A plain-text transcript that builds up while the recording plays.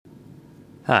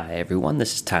Hi, everyone.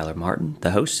 This is Tyler Martin,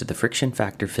 the host of the Friction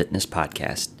Factor Fitness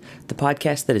Podcast, the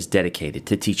podcast that is dedicated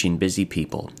to teaching busy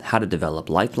people how to develop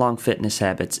lifelong fitness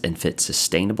habits and fit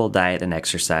sustainable diet and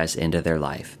exercise into their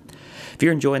life. If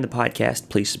you're enjoying the podcast,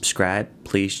 please subscribe.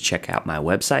 Please check out my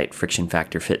website,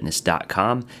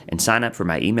 frictionfactorfitness.com, and sign up for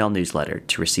my email newsletter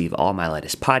to receive all my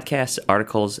latest podcasts,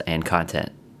 articles, and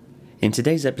content. In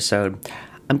today's episode,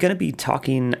 I'm going to be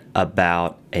talking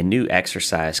about a new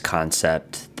exercise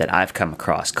concept that I've come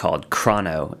across called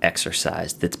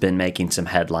Chrono-Exercise that's been making some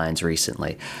headlines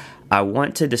recently. I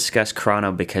want to discuss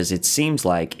chrono because it seems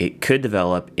like it could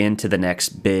develop into the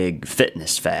next big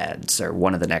fitness fads or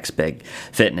one of the next big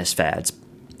fitness fads.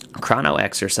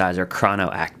 Chrono-exercise or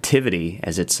chrono-activity,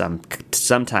 as it's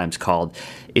sometimes called,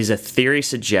 is a theory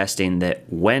suggesting that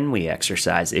when we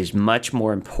exercise is much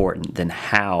more important than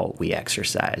how we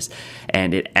exercise.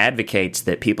 And it advocates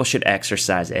that people should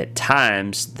exercise at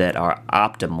times that are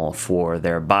optimal for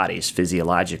their bodies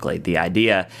physiologically. The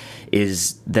idea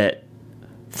is that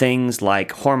things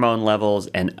like hormone levels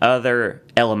and other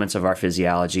elements of our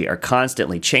physiology are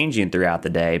constantly changing throughout the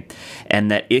day,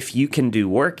 and that if you can do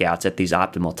workouts at these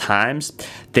optimal times,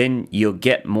 then you'll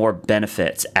get more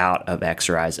benefits out of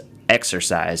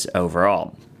exercise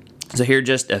overall. So here are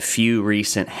just a few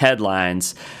recent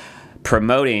headlines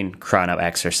promoting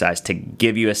chrono-exercise to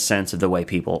give you a sense of the way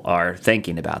people are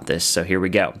thinking about this. So here we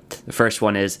go. The first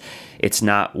one is, it's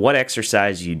not what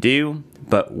exercise you do,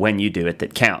 but when you do it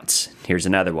that counts. Here's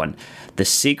another one. The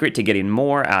secret to getting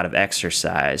more out of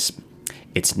exercise,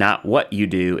 it's not what you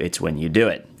do, it's when you do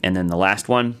it. And then the last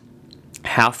one,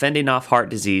 how fending off heart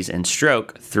disease and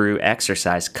stroke through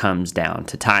exercise comes down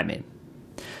to timing.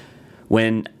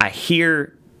 When I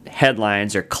hear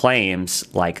headlines or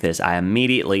claims like this, I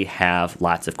immediately have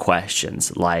lots of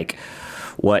questions, like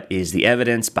what is the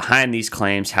evidence behind these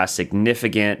claims? How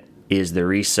significant is the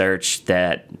research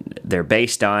that they're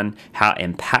based on? How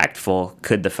impactful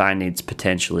could the findings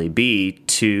potentially be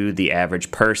to the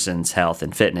average person's health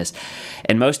and fitness?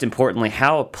 And most importantly,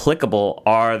 how applicable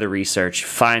are the research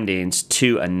findings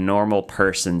to a normal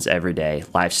person's everyday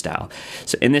lifestyle?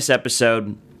 So in this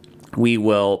episode, we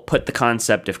will put the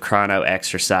concept of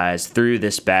chrono-exercise through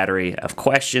this battery of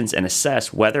questions and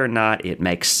assess whether or not it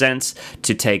makes sense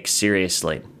to take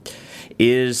seriously.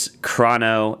 Is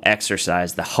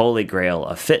chrono-exercise the holy grail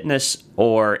of fitness,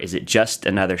 or is it just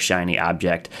another shiny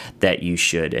object that you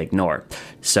should ignore?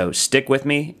 So stick with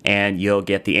me, and you'll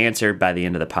get the answer by the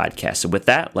end of the podcast. So with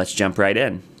that, let's jump right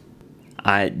in.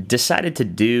 I decided to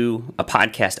do a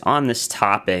podcast on this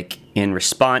topic in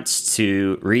response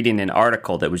to reading an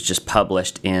article that was just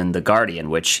published in The Guardian,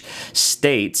 which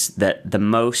states that the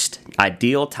most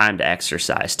ideal time to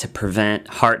exercise to prevent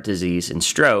heart disease and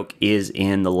stroke is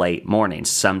in the late mornings,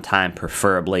 sometime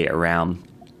preferably around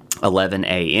 11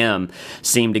 a.m.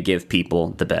 seem to give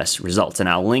people the best results. And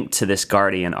I'll link to this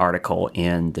Guardian article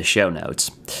in the show notes.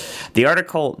 The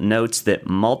article notes that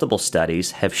multiple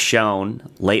studies have shown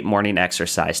late morning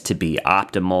exercise to be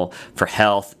optimal for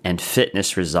health and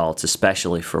fitness results,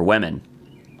 especially for women.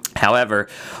 However,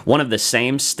 one of the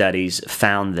same studies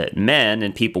found that men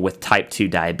and people with type 2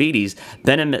 diabetes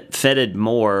benefited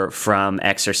more from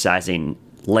exercising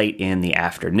late in the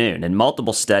afternoon. And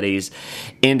multiple studies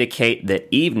indicate that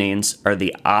evenings are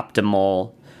the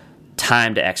optimal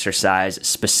time to exercise,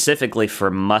 specifically for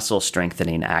muscle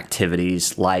strengthening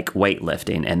activities like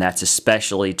weightlifting. And that's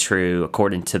especially true,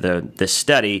 according to this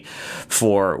study,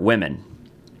 for women.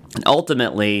 And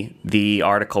ultimately, the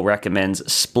article recommends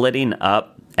splitting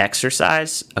up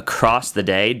exercise across the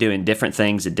day, doing different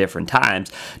things at different times,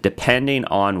 depending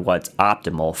on what's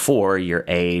optimal for your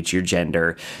age, your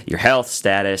gender, your health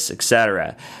status,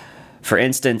 etc. For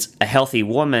instance, a healthy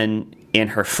woman in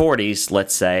her 40s,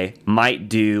 let's say, might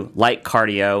do light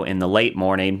cardio in the late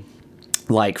morning,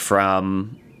 like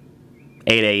from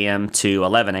 8 a.m. to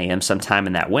 11 a.m., sometime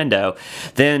in that window.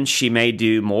 Then she may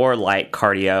do more light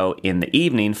cardio in the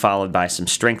evening, followed by some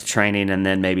strength training and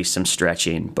then maybe some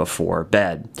stretching before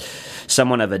bed.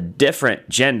 Someone of a different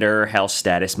gender health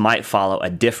status might follow a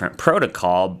different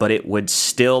protocol, but it would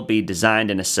still be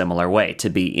designed in a similar way to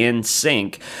be in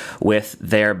sync with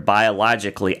their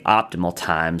biologically optimal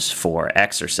times for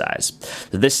exercise.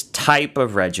 This type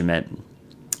of regimen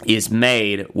is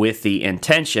made with the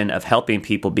intention of helping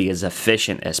people be as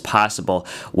efficient as possible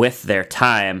with their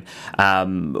time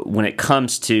when it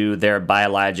comes to their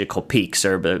biological peaks,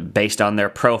 or based on their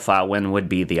profile, when would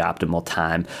be the optimal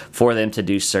time for them to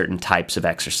do certain types of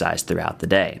exercise throughout the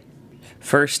day.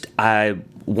 First, I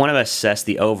want to assess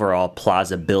the overall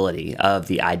plausibility of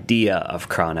the idea of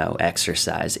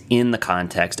chrono-exercise in the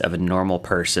context of a normal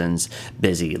person's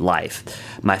busy life.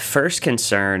 My first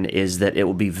concern is that it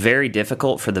will be very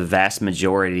difficult for the vast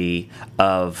majority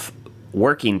of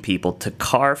working people to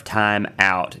carve time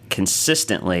out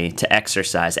consistently to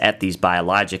exercise at these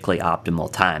biologically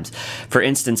optimal times. For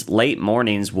instance, late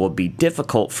mornings will be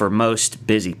difficult for most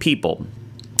busy people.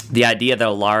 The idea that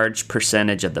a large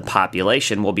percentage of the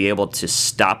population will be able to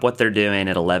stop what they're doing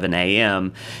at 11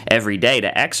 a.m. every day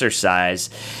to exercise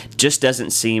just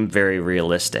doesn't seem very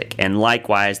realistic. And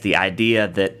likewise, the idea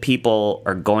that people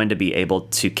are going to be able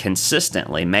to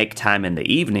consistently make time in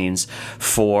the evenings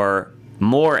for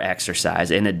more exercise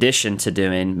in addition to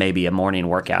doing maybe a morning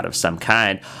workout of some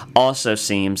kind also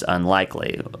seems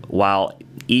unlikely. While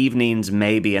evenings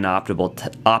may be an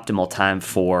optimal time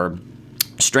for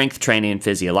strength training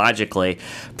physiologically,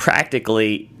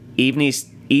 practically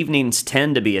evenings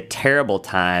tend to be a terrible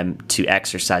time to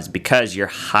exercise because you're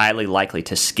highly likely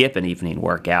to skip an evening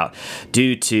workout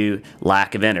due to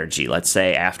lack of energy, let's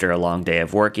say after a long day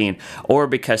of working, or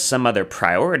because some other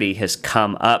priority has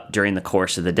come up during the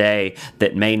course of the day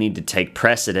that may need to take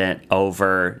precedent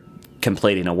over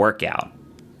completing a workout.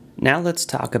 Now let's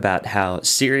talk about how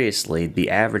seriously the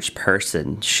average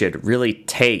person should really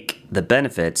take the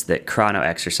benefits that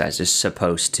chrono-exercise is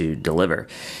supposed to deliver.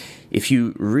 If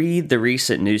you read the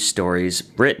recent news stories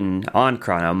written on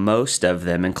chrono, most of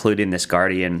them, including this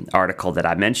Guardian article that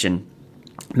I mentioned,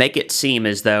 make it seem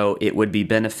as though it would be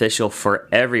beneficial for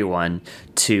everyone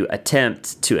to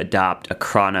attempt to adopt a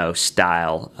chrono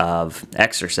style of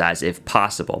exercise if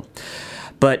possible.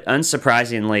 But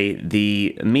unsurprisingly,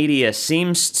 the media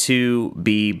seems to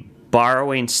be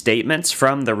borrowing statements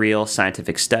from the real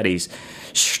scientific studies,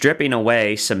 stripping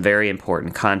away some very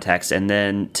important context, and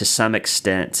then to some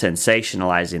extent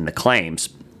sensationalizing the claims.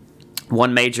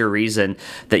 One major reason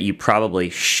that you probably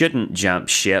shouldn't jump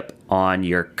ship on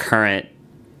your current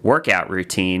workout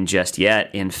routine just yet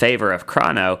in favor of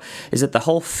chrono is that the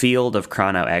whole field of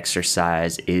chrono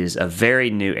exercise is a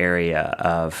very new area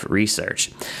of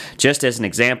research. Just as an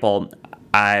example,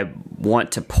 I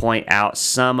want to point out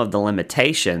some of the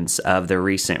limitations of the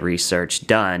recent research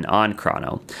done on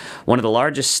chrono. One of the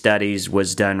largest studies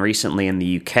was done recently in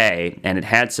the UK, and it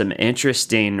had some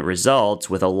interesting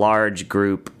results with a large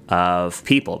group of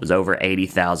people. It was over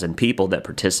 80,000 people that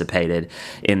participated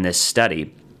in this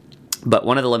study. But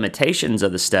one of the limitations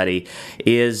of the study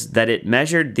is that it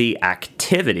measured the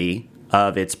activity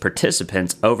of its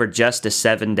participants over just a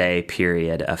 7-day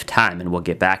period of time, and we'll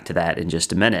get back to that in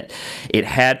just a minute. It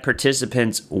had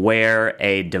participants wear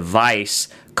a device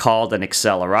called an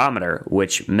accelerometer,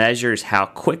 which measures how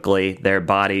quickly their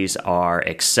bodies are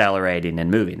accelerating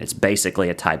and moving. It's basically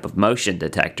a type of motion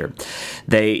detector.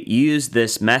 They used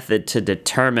this method to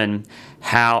determine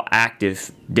how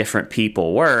active different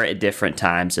people were at different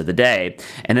times of the day,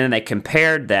 and then they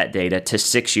compared that data to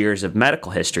 6 years of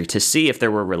medical history to see if there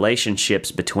were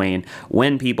relationships between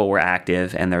when people were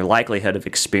active and their likelihood of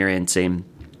experiencing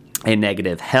a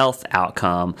negative health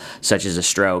outcome, such as a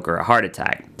stroke or a heart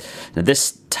attack. Now,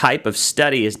 this type of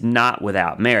study is not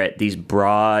without merit. These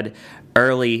broad,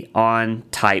 early on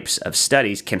types of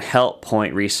studies can help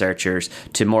point researchers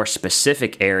to more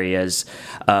specific areas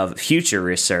of future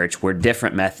research where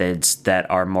different methods that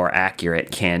are more accurate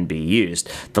can be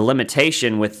used. The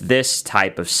limitation with this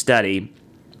type of study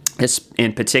is,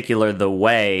 in particular, the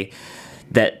way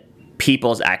that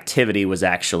people's activity was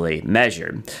actually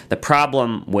measured. The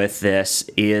problem with this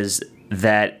is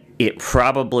that it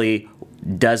probably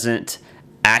doesn't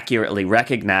accurately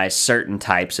recognize certain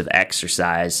types of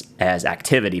exercise as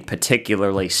activity,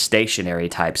 particularly stationary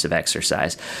types of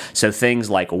exercise. So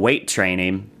things like weight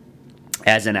training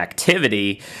as an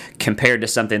activity compared to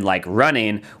something like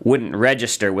running wouldn't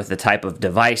register with the type of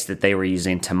device that they were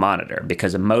using to monitor,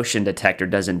 because a motion detector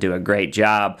doesn't do a great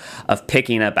job of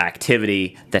picking up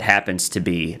activity that happens to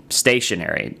be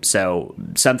stationary. So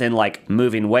something like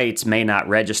moving weights may not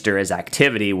register as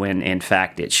activity when in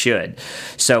fact it should.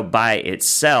 So by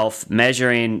itself,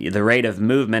 measuring the rate of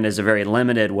movement is a very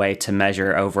limited way to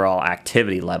measure overall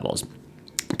activity levels.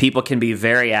 People can be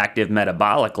very active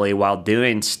metabolically while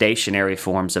doing stationary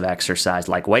forms of exercise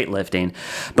like weightlifting,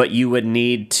 but you would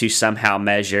need to somehow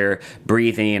measure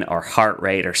breathing or heart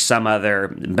rate or some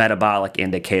other metabolic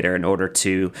indicator in order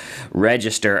to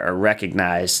register or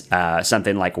recognize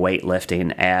something like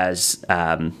weightlifting as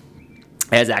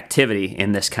as activity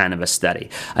in this kind of a study.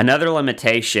 Another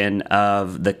limitation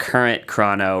of the current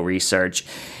chrono research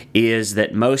is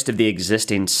that most of the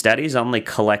existing studies only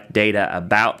collect data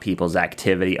about people's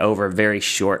activity over very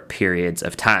short periods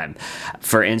of time.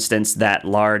 For instance, that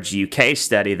large UK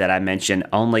study that I mentioned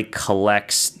only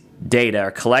collected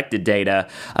data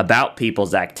about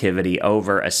people's activity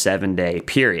over a 7-day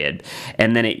period.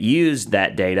 And then it used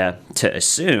that data to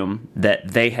assume that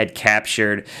they had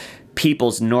captured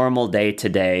people's normal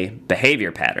day-to-day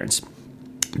behavior patterns.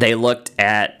 They looked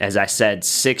at, as I said,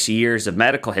 6 years of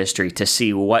medical history to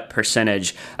see what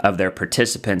percentage of their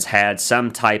participants had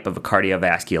some type of a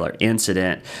cardiovascular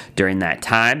incident during that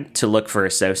time, to look for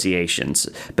associations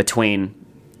between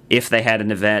if they had an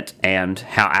event and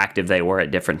how active they were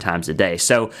at different times of day.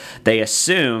 So they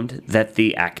assumed that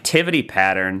the activity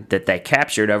pattern that they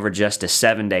captured over just a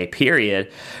 7-day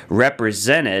period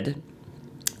represented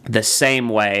the same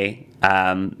way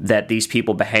that these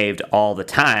people behaved all the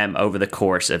time over the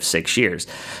course of 6 years.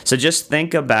 So just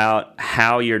think about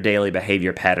how your daily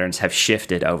behavior patterns have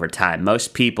shifted over time.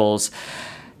 Most people's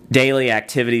daily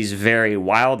activities vary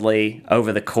wildly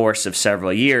over the course of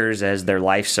several years as their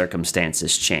life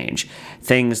circumstances change.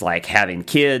 Things like having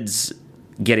kids,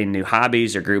 getting new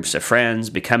hobbies or groups of friends,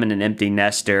 becoming an empty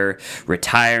nester,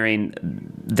 retiring.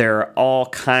 There are all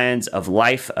kinds of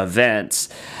life events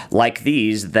like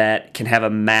these that can have a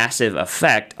massive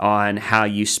effect on how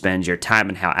you spend your time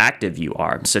and how active you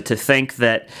are. So to think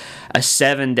that a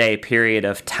 7-day period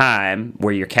of time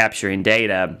where you're capturing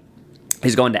data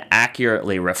is going to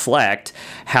accurately reflect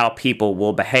how people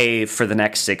will behave for the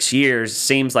next 6 years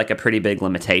seems like a pretty big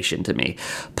limitation to me.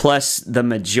 Plus, the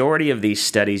majority of these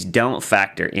studies don't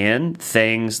factor in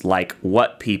things like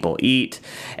what people eat,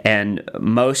 and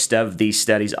most of these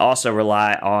studies also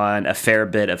rely on a fair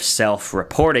bit of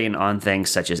self-reporting on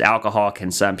things such as alcohol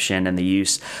consumption and the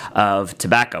use of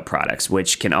tobacco products,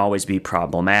 which can always be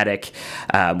problematic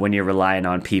when you're relying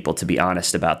on people to be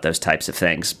honest about those types of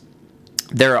things.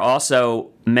 There are also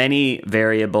many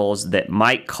variables that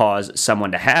might cause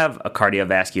someone to have a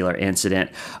cardiovascular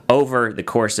incident over the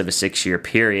course of a 6-year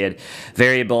period,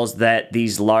 variables that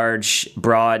these large,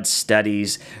 broad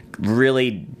studies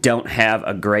really don't have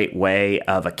a great way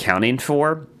of accounting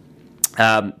for.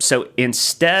 So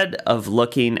instead of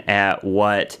looking at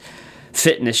what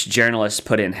fitness journalists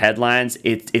put in headlines,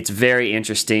 it's very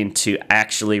interesting to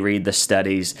actually read the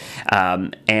studies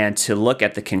and to look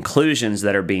at the conclusions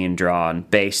that are being drawn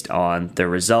based on the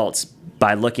results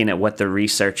by looking at what the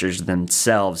researchers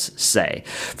themselves say.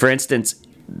 For instance,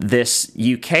 this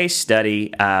UK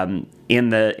study in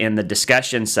the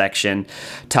discussion section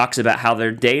talks about how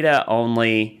their data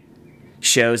only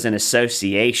shows an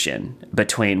association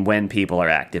between when people are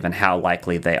active and how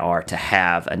likely they are to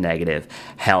have a negative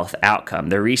health outcome.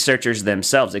 The researchers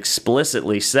themselves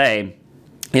explicitly say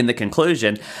in the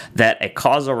conclusion that a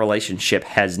causal relationship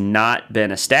has not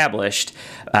been established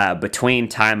between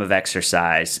time of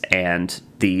exercise and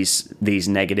these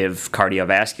negative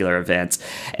cardiovascular events,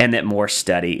 and that more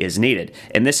study is needed.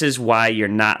 And this is why you're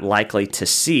not likely to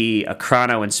see a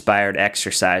chrono-inspired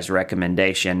exercise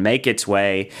recommendation make its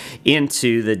way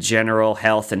into the general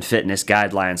health and fitness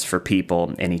guidelines for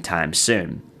people anytime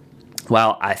soon.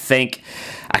 Well, I think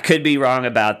I could be wrong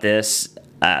about this.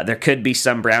 There could be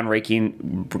some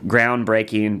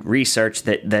groundbreaking research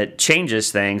that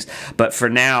changes things, but for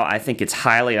now, I think it's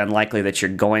highly unlikely that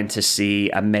you're going to see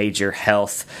a major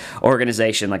health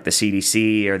organization like the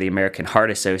CDC or the American Heart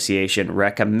Association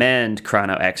recommend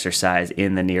chrono-exercise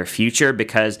in the near future,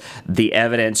 because the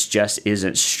evidence just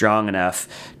isn't strong enough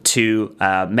to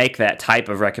make that type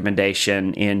of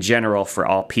recommendation in general for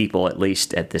all people, at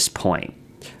least at this point.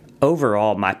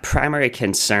 Overall, my primary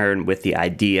concern with the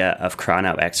idea of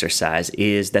chrono-exercise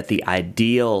is that the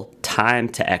ideal time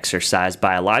to exercise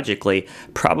biologically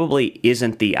probably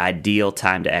isn't the ideal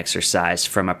time to exercise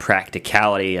from a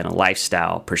practicality and a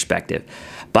lifestyle perspective.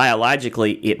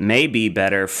 Biologically, it may be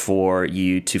better for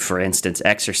you to, for instance,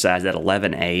 exercise at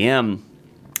 11 a.m.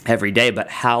 every day, but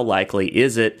how likely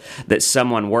is it that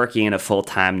someone working in a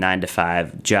full-time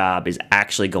 9-to-5 job is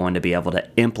actually going to be able to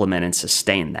implement and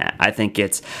sustain that? I think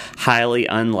it's highly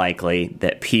unlikely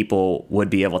that people would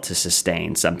be able to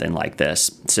sustain something like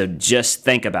this. So just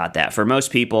think about that. For most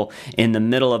people, in the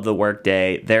middle of the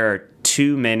workday, there are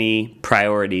too many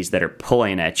priorities that are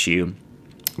pulling at you,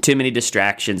 too many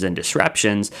distractions and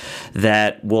disruptions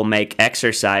that will make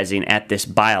exercising at this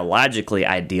biologically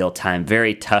ideal time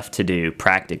very tough to do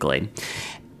practically.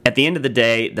 At the end of the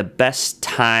day, the best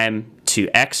time to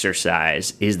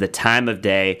exercise is the time of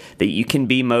day that you can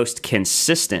be most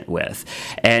consistent with,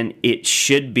 and it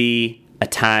should be a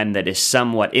time that is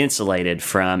somewhat insulated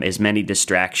from as many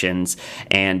distractions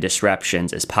and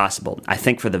disruptions as possible. I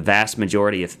think for the vast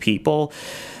majority of people,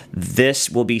 this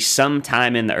will be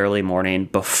sometime in the early morning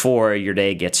before your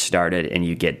day gets started and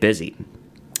you get busy.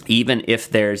 Even if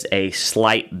there's a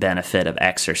slight benefit of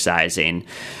exercising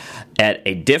at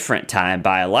a different time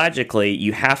biologically,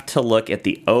 you have to look at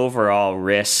the overall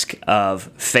risk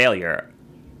of failure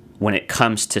when it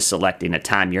comes to selecting a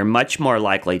time. You're much more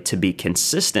likely to be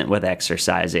consistent with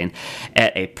exercising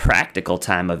at a practical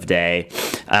time of day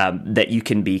that you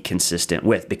can be consistent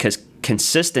with, because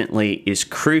consistently is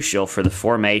crucial for the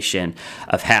formation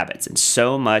of habits. And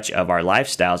so much of our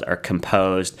lifestyles are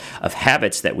composed of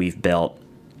habits that we've built.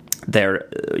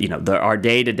 Our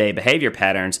day-to-day behavior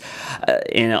patterns,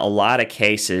 in a lot of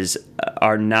cases,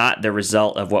 are not the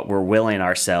result of what we're willing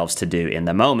ourselves to do in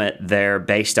the moment. They're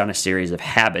based on a series of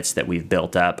habits that we've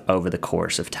built up over the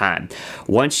course of time.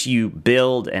 Once you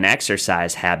build an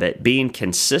exercise habit, being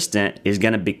consistent is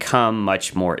going to become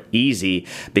much more easy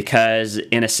because,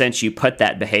 in a sense, you put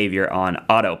that behavior on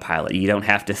autopilot. You don't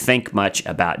have to think much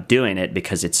about doing it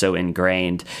because it's so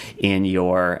ingrained in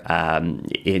your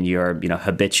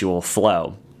habitual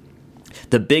flow.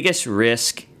 The biggest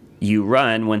risk you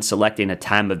run when selecting a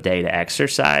time of day to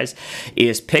exercise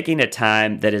is picking a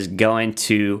time that is going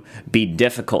to be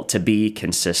difficult to be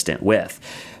consistent with.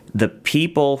 The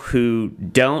people who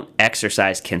don't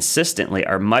exercise consistently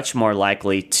are much more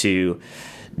likely to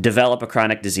develop a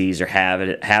chronic disease or have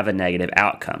a negative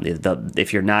outcome.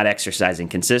 If you're not exercising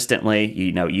consistently,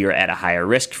 you're at a higher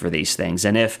risk for these things.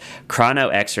 And if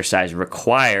chrono-exercise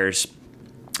requires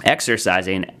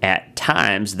exercising at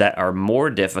times that are more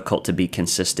difficult to be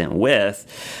consistent with,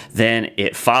 then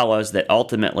it follows that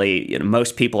ultimately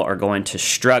most people are going to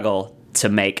struggle to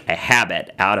make a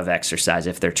habit out of exercise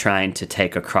if they're trying to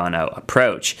take a chrono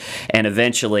approach. And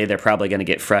eventually they're probably going to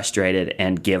get frustrated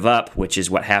and give up, which is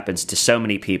what happens to so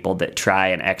many people that try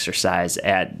and exercise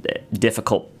at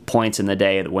difficult points in the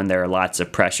day when there are lots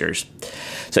of pressures.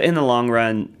 So in the long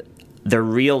run, the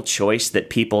real choice that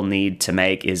people need to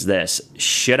make is this: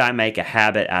 should I make a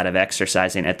habit out of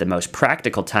exercising at the most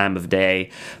practical time of day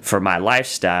for my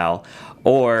lifestyle,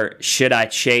 or should I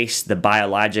chase the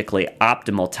biologically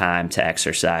optimal time to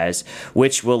exercise,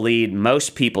 which will lead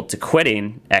most people to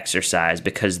quitting exercise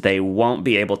because they won't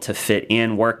be able to fit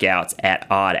in workouts at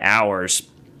odd hours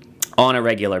on a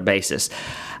regular basis?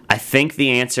 I think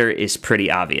the answer is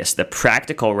pretty obvious. The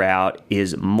practical route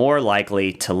is more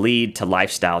likely to lead to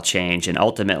lifestyle change and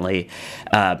ultimately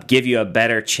give you a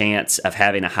better chance of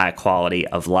having a high quality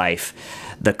of life.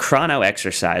 The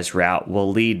chrono-exercise route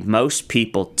will lead most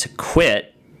people to quit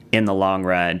in the long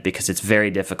run because it's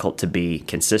very difficult to be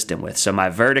consistent with. So my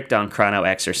verdict on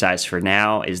chrono-exercise for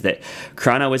now is that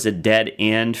chrono is a dead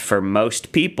end for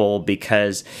most people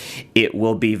because it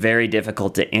will be very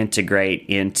difficult to integrate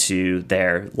into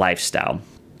their lifestyle.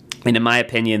 And in my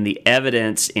opinion, the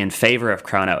evidence in favor of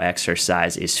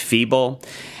chrono-exercise is feeble,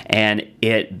 and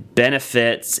its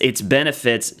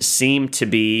benefits seem to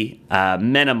be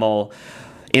minimal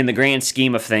in the grand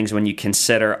scheme of things when you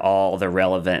consider all the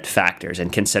relevant factors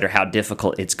and consider how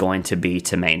difficult it's going to be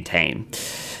to maintain.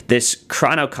 This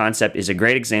chrono concept is a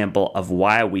great example of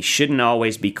why we shouldn't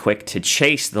always be quick to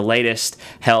chase the latest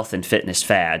health and fitness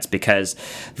fads, because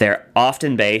they're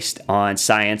often based on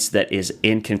science that is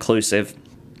inconclusive,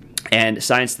 and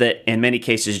science that in many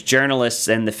cases journalists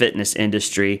and the fitness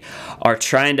industry are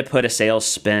trying to put a sales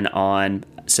spin on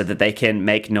so that they can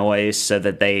make noise, so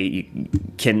that they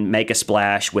can make a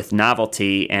splash with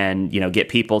novelty and get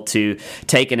people to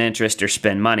take an interest or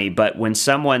spend money. But when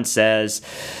someone says,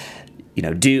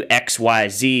 do X, Y,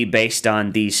 Z based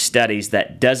on these studies,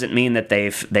 that doesn't mean that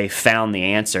they've found the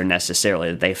answer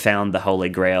necessarily, that they found the holy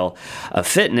grail of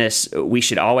fitness. We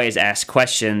should always ask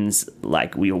questions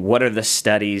like, what are the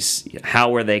studies?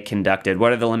 How were they conducted?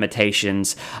 What are the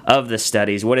limitations of the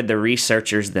studies? What did the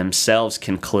researchers themselves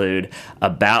conclude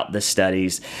about the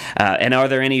studies? And are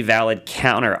there any valid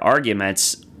counter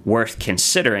arguments worth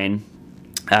considering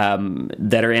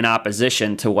that are in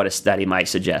opposition to what a study might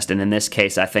suggest? And in this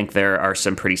case, I think there are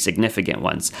some pretty significant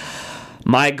ones.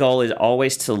 My goal is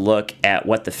always to look at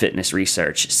what the fitness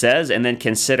research says and then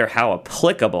consider how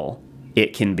applicable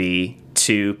it can be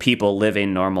to people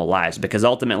living normal lives, because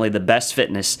ultimately the best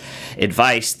fitness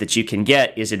advice that you can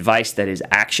get is advice that is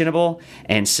actionable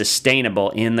and sustainable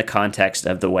in the context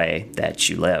of the way that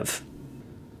you live.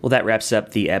 Well, that wraps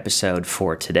up the episode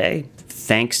for today.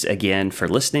 Thanks again for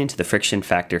listening to the Friction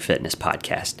Factor Fitness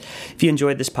Podcast. If you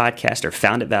enjoyed this podcast or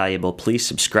found it valuable, please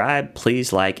subscribe,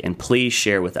 please like, and please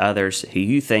share with others who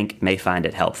you think may find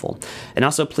it helpful. And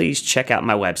also, please check out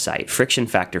my website,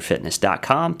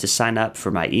 frictionfactorfitness.com, to sign up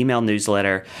for my email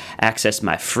newsletter, access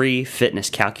my free fitness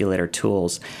calculator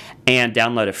tools, and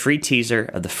download a free teaser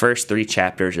of the first 3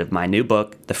 chapters of my new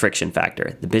book, The Friction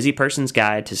Factor, The Busy Person's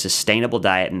Guide to Sustainable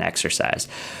Diet and Exercise,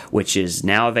 which is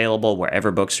now available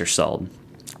wherever books are sold.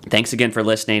 Thanks again for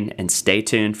listening, and stay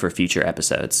tuned for future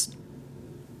episodes.